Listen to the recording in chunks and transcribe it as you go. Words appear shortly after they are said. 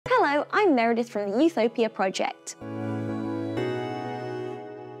Hello, I'm Meredith from the Utopia project.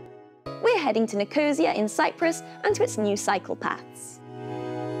 We're heading to Nicosia in Cyprus and to its new cycle paths.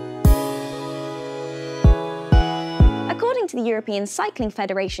 According to the European Cycling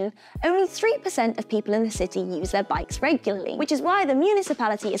Federation, only 3% of people in the city use their bikes regularly, which is why the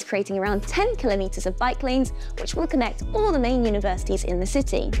municipality is creating around 10 kilometres of bike lanes, which will connect all the main universities in the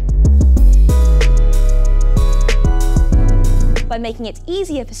city. By making it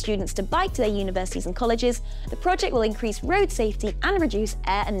easier for students to bike to their universities and colleges, the project will increase road safety and reduce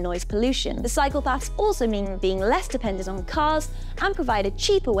air and noise pollution. The cycle paths also mean being less dependent on cars and provide a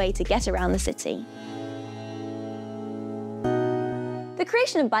cheaper way to get around the city. The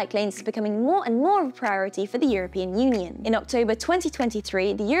creation of bike lanes is becoming more and more of a priority for the European Union. In October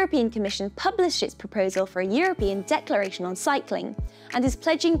 2023, the European Commission published its proposal for a European Declaration on Cycling and is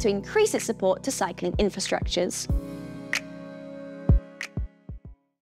pledging to increase its support to cycling infrastructures.